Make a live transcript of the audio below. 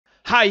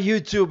Hi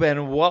YouTube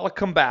and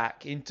welcome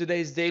back. In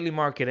today's daily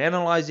market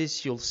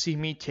analysis, you'll see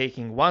me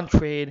taking one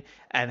trade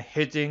and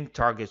hitting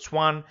targets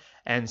one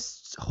and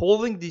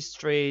holding this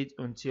trade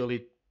until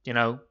it,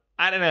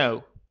 I don't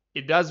know,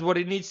 it does what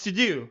it needs to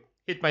do.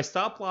 Hit my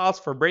stop loss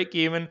for break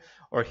even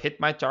or hit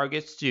my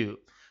targets too.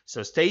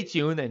 So stay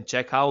tuned and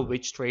check out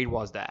which trade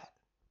was that.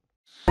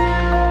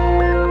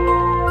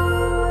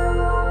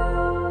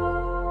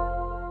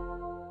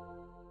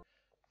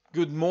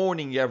 Good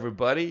morning,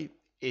 everybody.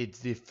 It's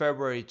the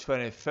February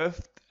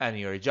 25th, and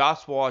you're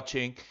just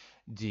watching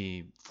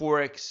the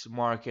Forex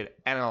market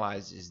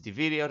analysis, the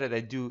video that I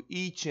do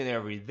each and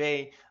every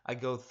day. I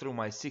go through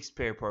my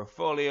 6-pair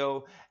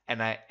portfolio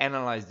and I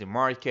analyze the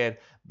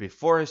market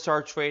before I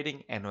start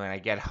trading. And when I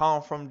get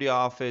home from the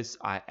office,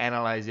 I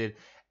analyze it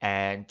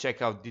and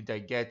check out, did I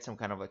get some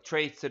kind of a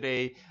trade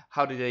today?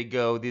 How did I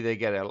go? Did I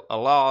get a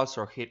loss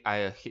or hit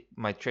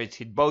my trades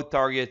hit both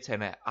targets?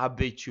 And I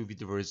update you with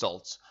the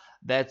results.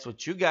 That's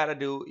what you gotta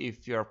do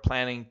if you're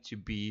planning to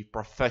be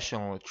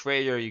professional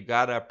trader. You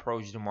gotta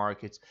approach the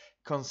markets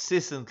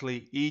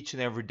consistently each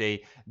and every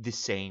day the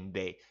same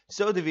day.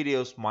 So the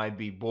videos might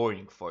be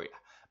boring for you.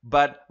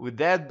 But with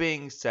that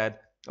being said,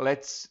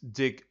 let's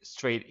dig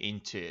straight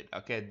into it.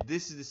 Okay,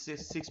 this is the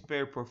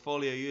six-pair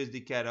portfolio: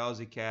 USD CAD,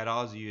 Aussie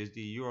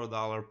USD, Euro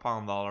dollar,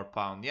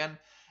 pound yen,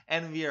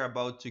 and we are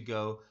about to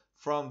go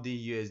from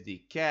the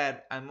USD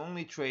CAD. I'm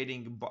only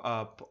trading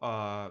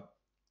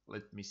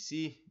let me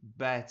see,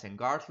 bats and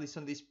Gartleys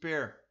on this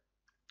pair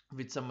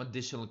with some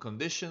additional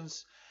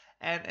conditions.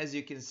 And as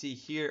you can see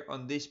here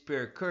on this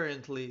pair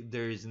currently,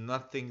 there is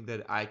nothing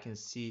that I can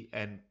see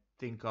and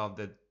think of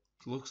that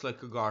looks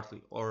like a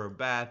Gartley or a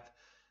bat.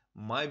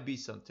 Might be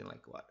something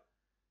like what?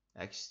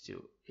 X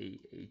to A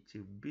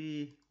to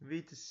B,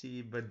 V to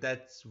C, but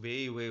that's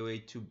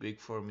way too big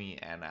for me.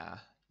 And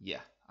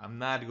yeah, I'm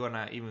not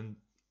gonna even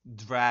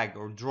drag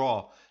or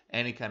draw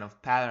any kind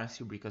of patterns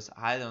here because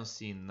I don't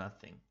see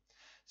nothing.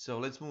 So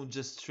let's move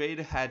just straight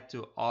ahead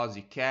to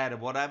Aussie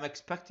CAD. What I'm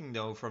expecting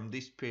though from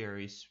this pair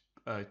is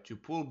to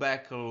pull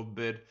back a little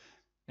bit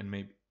and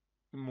maybe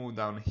move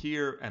down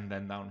here and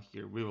then down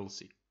here. We will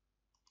see.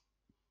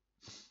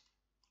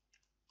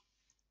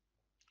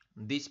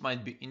 This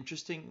might be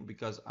interesting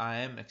because I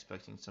am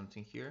expecting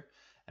something here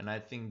and I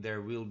think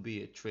there will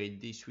be a trade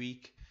this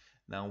week.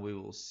 Now we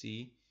will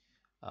see.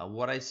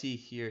 What I see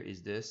here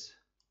is this.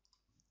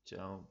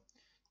 So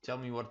tell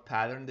me what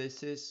pattern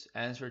this is.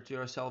 Answer to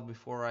yourself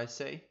before I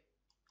say.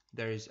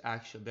 There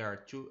are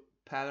two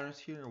patterns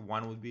here.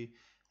 One would be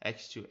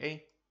X to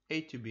A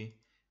to B,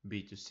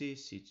 B to C,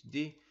 C to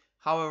D.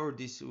 However,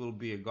 this will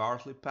be a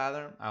Gartley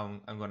pattern.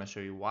 I'm gonna show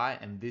you why.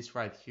 And this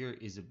right here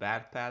is a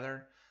bad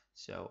pattern.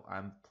 So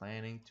I'm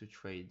planning to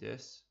trade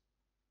this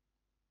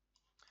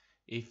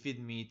if it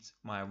meets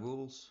my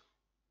rules.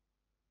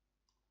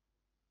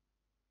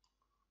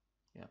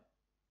 Yeah.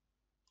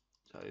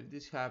 So if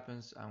this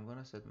happens, I'm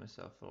gonna set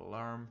myself an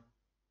alarm.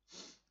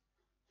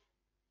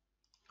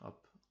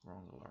 Up,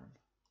 wrong alarm.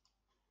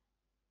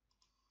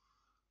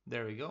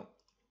 There we go.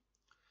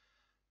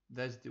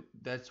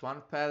 That's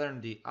one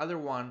pattern. The other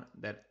one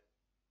that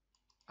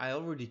I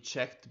already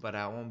checked, but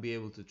I won't be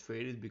able to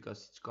trade it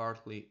because it's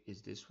Gartley,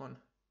 is this one.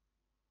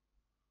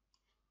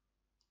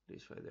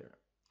 This right there.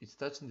 It's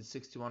touching the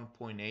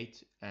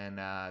 61.8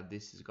 and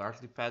this is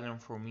Gartley pattern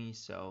for me,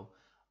 so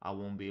I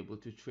won't be able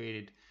to trade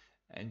it.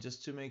 And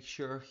just to make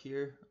sure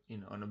here,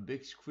 on a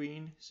big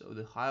screen, so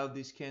the high of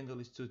this candle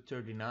is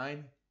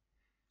 239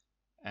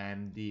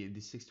 and the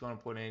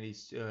 61.8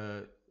 is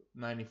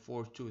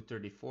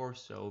 94,234,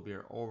 so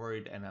we're over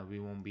it and we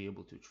won't be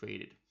able to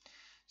trade it.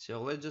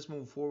 So let's just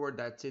move forward.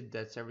 That's it.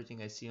 That's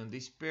everything I see on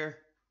this pair.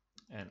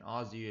 And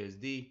Aussie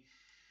USD.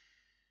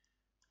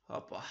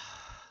 Hoppa.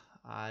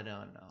 I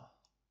don't know.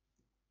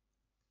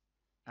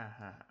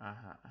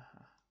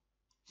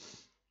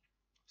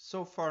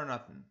 So far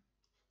nothing.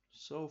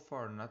 So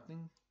far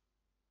nothing.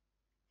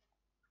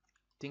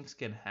 Things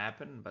can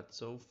happen, but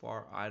so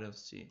far I don't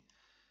see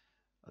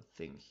a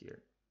thing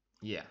here.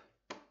 Yeah.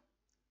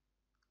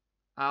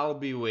 I'll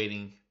be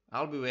waiting.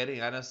 I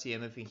don't see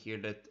anything here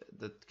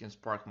that can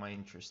spark my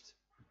interest.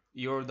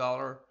 Euro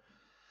dollar.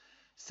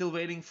 Still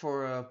waiting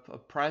for a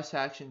price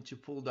action to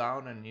pull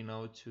down and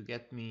to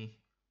get me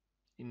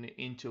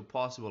into a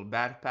possible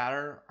bad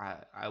pattern.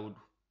 I would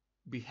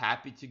be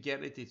happy to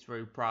get it. It's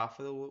very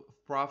profitable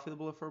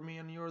for me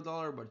on euro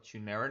dollar, but you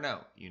never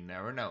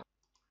know.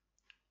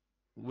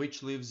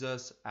 Which leaves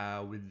us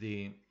with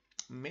the,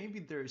 maybe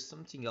there is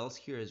something else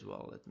here as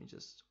well. Let me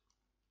just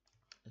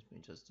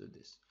do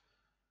this.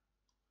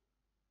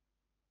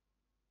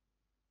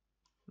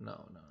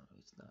 No,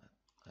 it's not.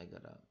 I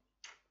gotta.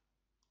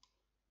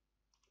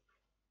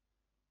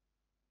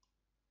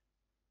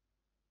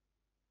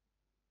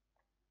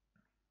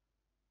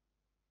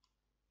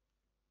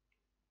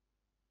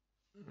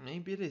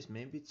 Maybe it is.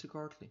 Maybe it's a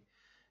Gartley.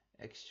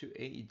 X to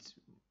 8.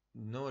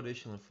 No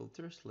additional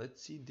filters.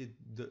 Let's see.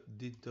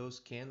 Did those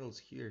candles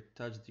here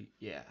touch the?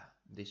 Yeah,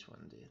 this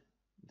one did.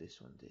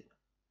 This one did.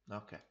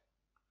 Okay.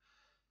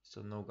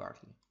 So no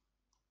Gartley.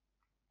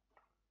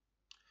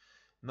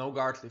 No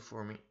Gartley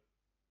for me.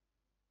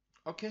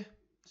 Okay,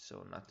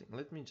 so nothing.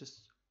 Let me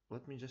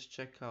just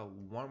check out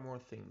one more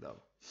thing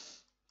though.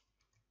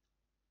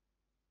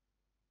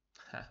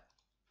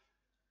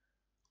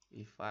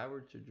 If I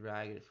were to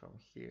drag it from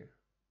here,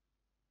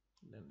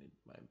 then it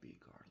might be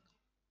Gartley.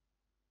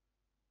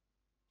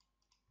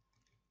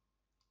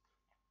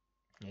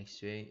 X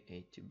to A,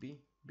 A to B,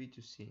 B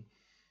to C,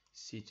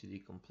 C to D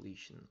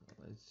completion.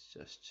 Let's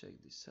just check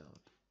this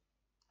out.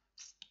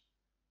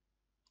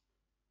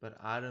 But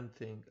I don't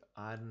think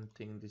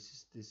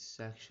this is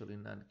actually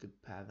not a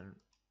good pattern.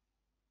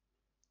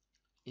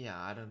 Yeah,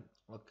 I don't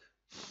look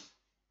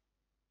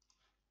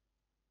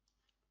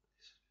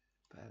this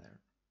pattern.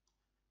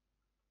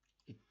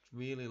 It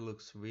really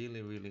looks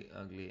really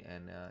ugly,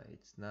 and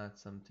it's not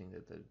something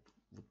that I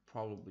would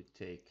probably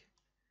take.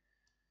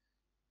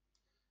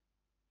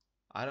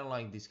 I don't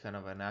like this kind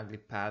of an ugly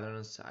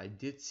patterns. I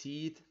did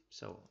see it,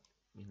 so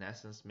in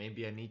essence,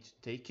 maybe I need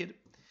to take it.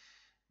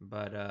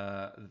 But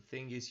the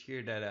thing is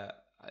here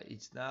that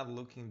it's not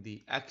looking.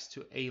 The X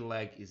to A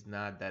leg is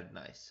not that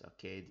nice.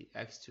 Okay, the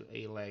X to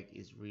A leg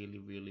is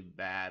really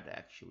bad.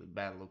 Actually,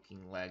 bad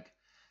looking leg.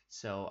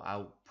 So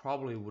I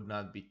probably would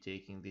not be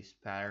taking this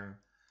pattern.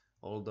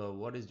 Although,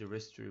 what is the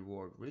risk to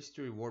reward? Risk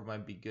to reward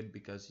might be good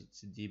because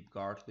it's a deep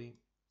Gartley,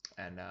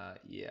 and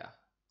yeah,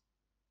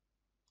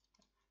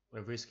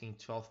 we're risking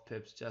 12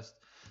 pips just.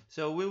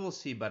 So we will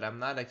see, but I'm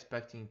not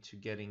expecting to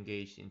get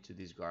engaged into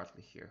this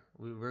Gartley here.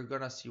 We're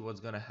gonna see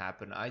what's gonna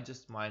happen. I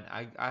just might,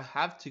 I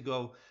have to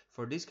go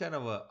for this kind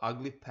of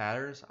ugly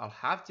patterns. I'll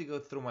have to go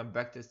through my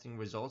backtesting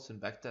results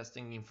and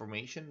backtesting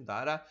information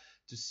data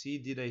to see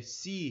did I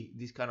see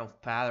these kind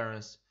of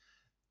patterns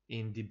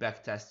in the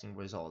backtesting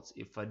results.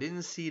 If I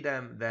didn't see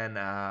them, then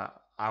I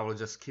will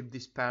just skip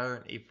this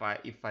pattern. If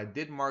I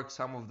did mark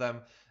some of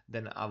them,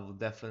 then I will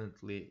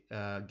definitely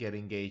get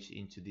engaged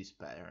into this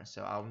pattern.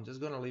 So I'm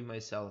just gonna leave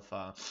myself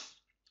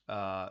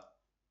uh,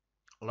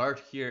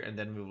 alert here, and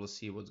then we will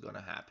see what's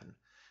gonna happen.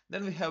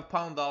 Then we have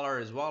pound dollar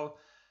as well.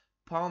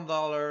 Pound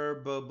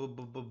dollar,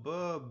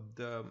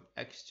 the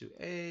X to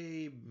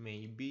A.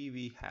 Maybe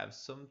we have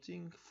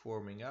something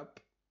forming up.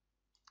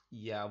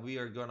 Yeah, we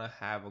are gonna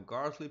have a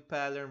Gartley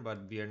pattern,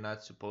 but we are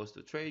not supposed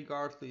to trade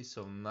Gartley,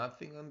 so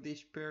nothing on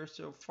this pair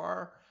so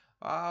far.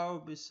 Oh,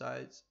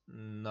 besides,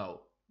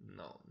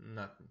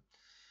 nothing.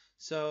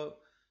 So,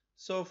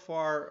 so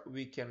far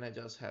we can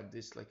just have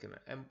this like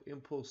an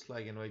impulse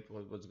leg and wait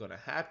what's gonna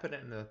happen.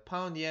 And the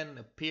pound yen,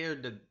 a pair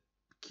that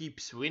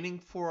keeps winning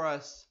for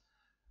us.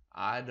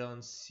 I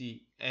don't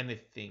see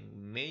anything.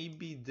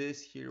 Maybe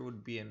this here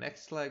would be an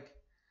X leg.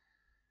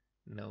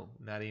 No,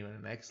 not even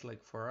an X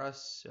leg for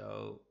us.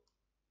 So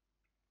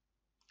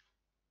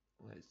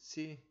let's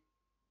see.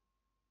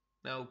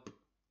 Nope,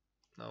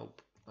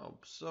 nope.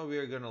 So we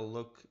are gonna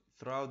look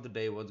throughout the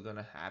day what's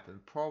gonna happen.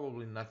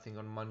 Probably nothing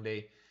on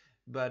Monday,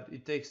 but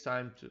it takes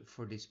time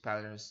for these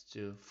patterns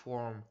to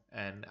form,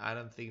 and I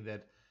don't think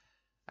that.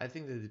 I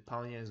think that the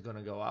pound yen is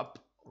gonna go up.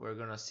 We're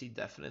gonna see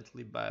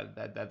definitely, but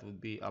that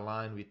would be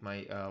aligned with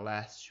my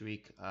last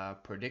week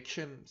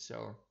prediction.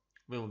 So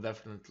we will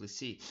definitely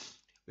see.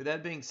 With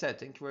that being said,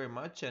 thank you very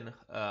much, and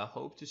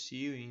hope to see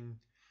you in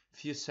a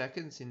few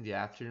seconds in the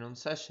afternoon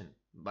session.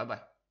 Bye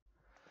bye.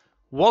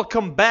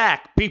 Welcome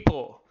back,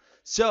 people.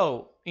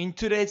 So, in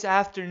today's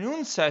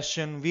afternoon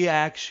session, we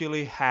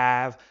actually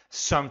have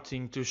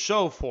something to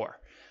show for.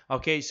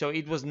 Okay, so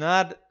it was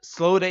not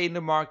slow day in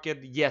the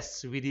market.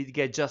 Yes, we did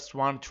get just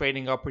one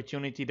trading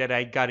opportunity that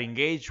I got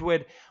engaged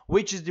with,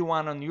 which is the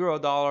one on euro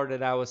dollar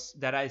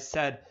that I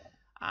said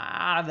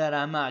that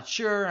I'm not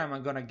sure am I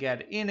gonna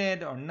get in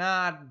it or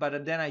not.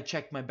 But then I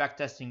checked my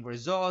backtesting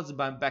results,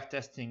 my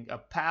backtesting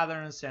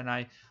patterns, and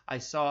I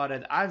saw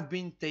that I've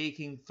been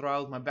taking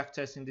throughout my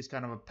backtesting this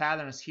kind of a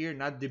patterns here,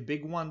 not the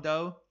big one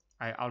though.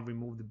 I'll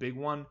remove the big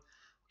one.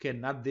 Okay,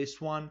 not this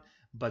one,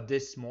 but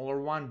this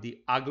smaller one, the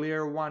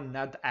uglier one,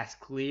 not as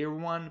clear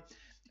one.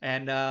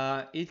 And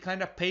it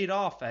kind of paid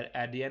off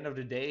at the end of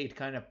the day. It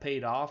kind of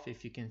paid off.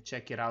 If you can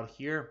check it out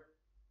here,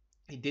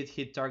 it did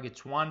hit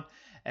targets 1,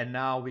 and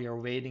now we are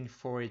waiting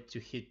for it to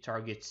hit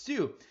targets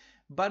 2.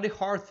 But the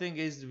hard thing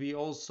is we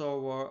also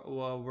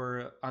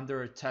were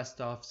under a test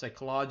of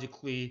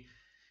psychologically.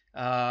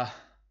 Uh,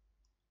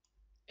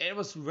 it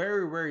was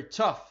very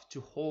tough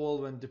to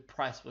hold when the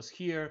price was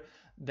here,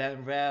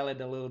 then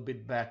rallied a little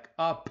bit back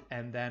up,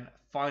 and then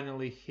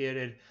finally hit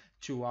it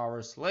 2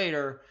 hours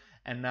later.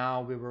 And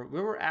now we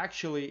were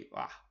actually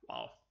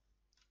well,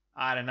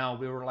 I don't know,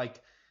 we were like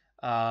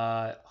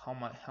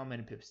how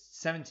many pips,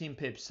 17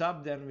 pips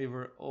up. Then we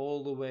were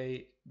all the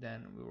way,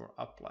 then we were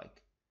up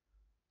like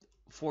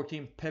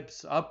 14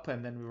 pips up,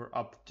 and then we were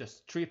up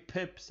just 3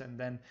 pips, and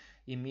then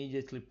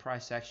immediately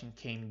price action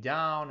came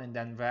down, and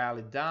then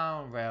rallied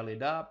down,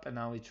 rallied up, and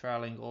now it's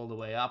rallying all the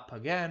way up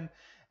again.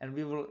 And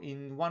we were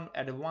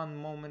at one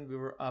moment we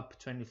were up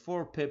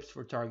 24 pips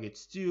for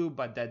targets 2,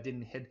 but that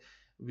didn't hit.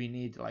 We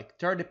need like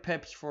 30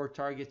 pips for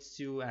targets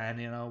 2,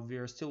 and we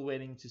are still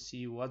waiting to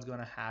see what's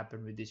gonna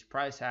happen with this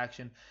price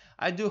action.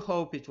 I do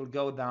hope it will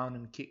go down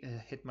and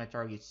hit my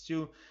targets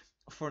 2.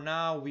 for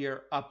now we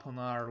are up on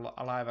our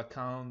live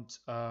account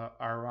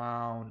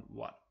around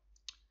what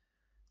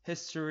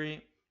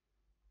history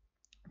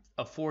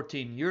of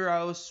 14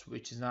 euros,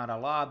 which is not a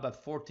lot,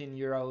 but 14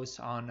 euros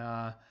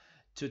on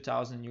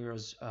 2000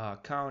 euros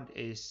account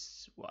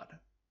is what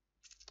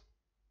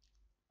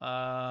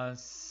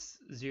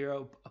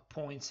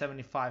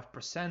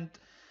 0.75%,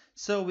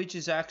 so which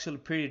is actually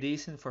pretty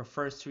decent for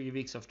first 3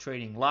 weeks of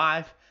trading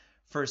live.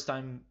 First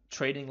time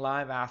trading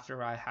live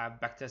after I have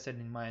backtested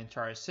in my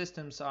entire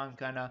system, so I'm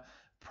kind of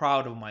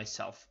proud of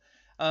myself.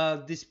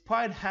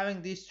 Despite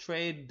having this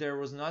trade, there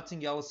was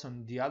nothing else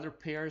on the other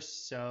pairs,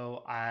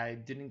 so I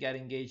didn't get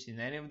engaged in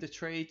any of the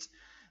trades.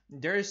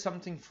 There is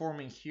something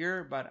forming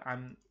here, but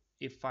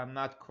if I'm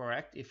not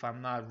correct, if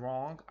I'm not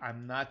wrong,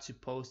 I'm not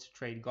supposed to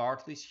trade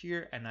Gartleys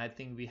here, and I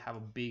think we have a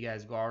big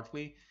ass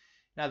Gartley.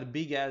 Not a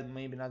big as,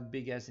 maybe not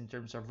big as in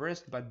terms of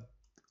risk, but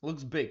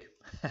looks big.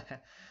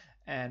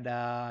 And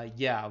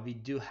yeah, we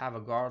do have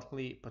a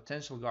Gartley,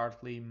 potential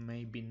Gartley,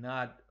 maybe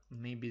not,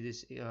 maybe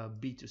this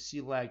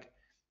B2C leg.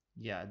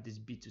 Yeah, this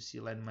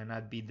B2C leg might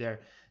not be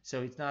there.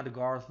 So it's not a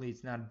Gartley,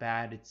 it's not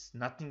bad, it's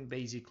nothing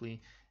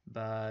basically,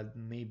 but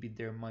maybe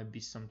there might be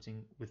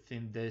something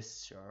within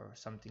this or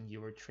something you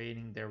were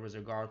trading. There was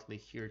a Gartley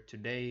here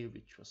today,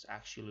 which was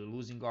actually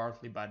losing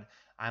Gartley, but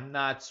I'm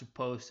not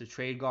supposed to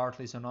trade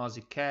Gartleys on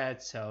Aussie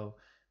CAD. So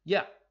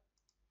yeah,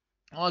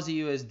 Aussie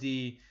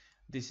USD.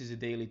 This is a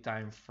daily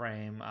time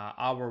frame.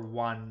 Hour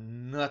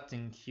one,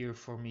 nothing here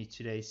for me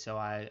today, so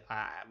I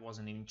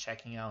wasn't even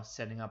checking out,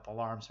 setting up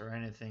alarms or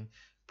anything.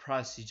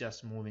 Price is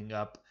just moving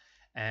up,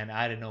 and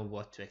I don't know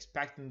what to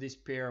expect in this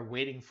pair.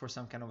 Waiting for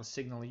some kind of a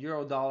signal.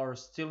 Euro dollar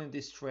still in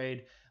this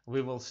trade.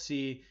 We will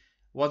see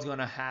what's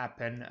gonna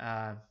happen.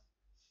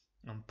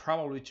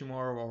 Probably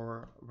tomorrow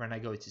or when I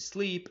go to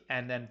sleep,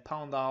 and then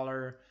pound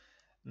dollar.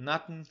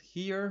 Nothing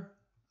here.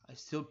 I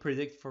still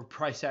predict for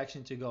price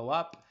action to go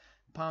up.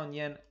 Pound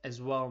yen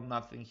as well,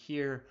 nothing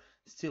here.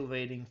 Still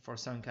waiting for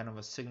some kind of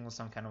a signal,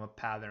 some kind of a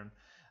pattern.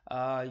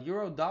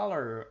 Euro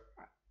dollar,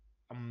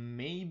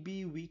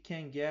 maybe we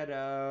can get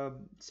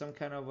some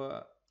kind of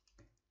a,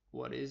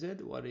 what is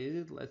it? What is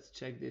it? Let's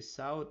check this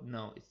out.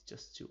 No, it's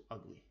just too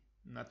ugly.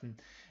 Nothing.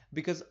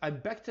 Because I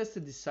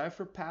backtested the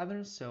cipher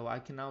pattern, so I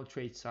can now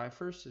trade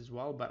ciphers as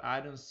well, but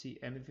I don't see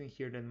anything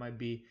here that might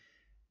be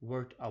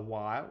worth a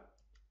while.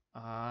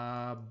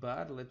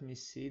 But let me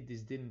see.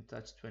 This didn't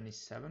touch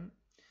 27,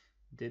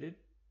 did it?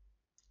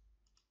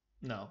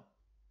 No.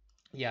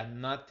 Yeah,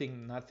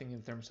 nothing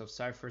in terms of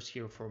ciphers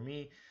here for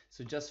me.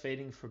 So just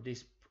waiting for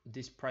this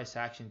price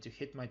action to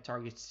hit my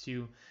targets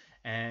too,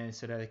 and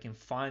so that I can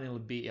finally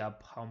be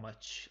up how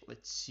much?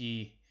 Let's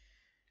see.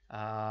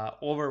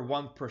 Over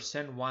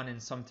 1%, 1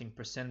 and something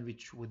percent,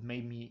 which would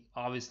make me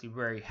obviously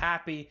very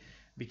happy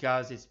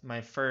because it's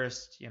my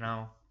first,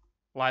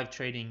 live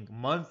trading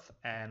month,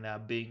 and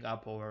being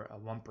up over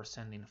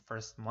 1% in the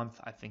first month,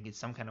 I think it's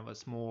some kind of a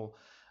small,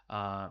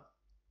 uh,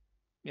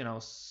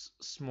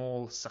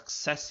 small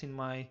success in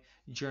my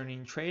journey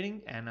in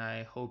trading. And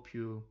I hope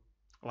you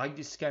like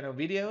this kind of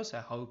videos.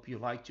 I hope you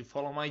like to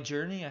follow my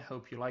journey. I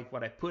hope you like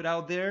what I put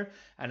out there,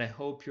 and I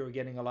hope you're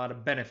getting a lot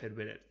of benefit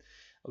with it.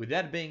 With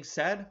that being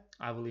said,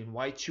 I will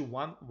invite you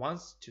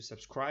once to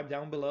subscribe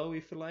down below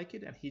if you like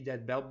it, and hit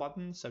that bell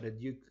button so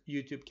that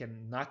YouTube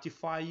can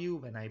notify you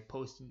when I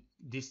post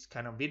this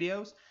kind of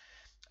videos.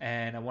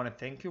 And I want to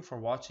thank you for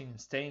watching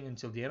and staying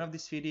until the end of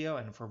this video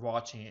and for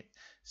watching it.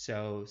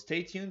 So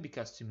stay tuned,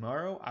 because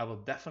tomorrow I will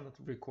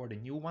definitely record a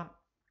new one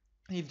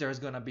if there's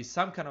going to be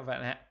some kind of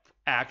an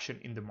action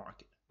in the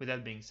market. With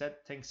that being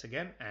said, thanks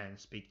again and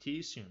speak to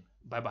you soon.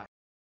 Bye bye.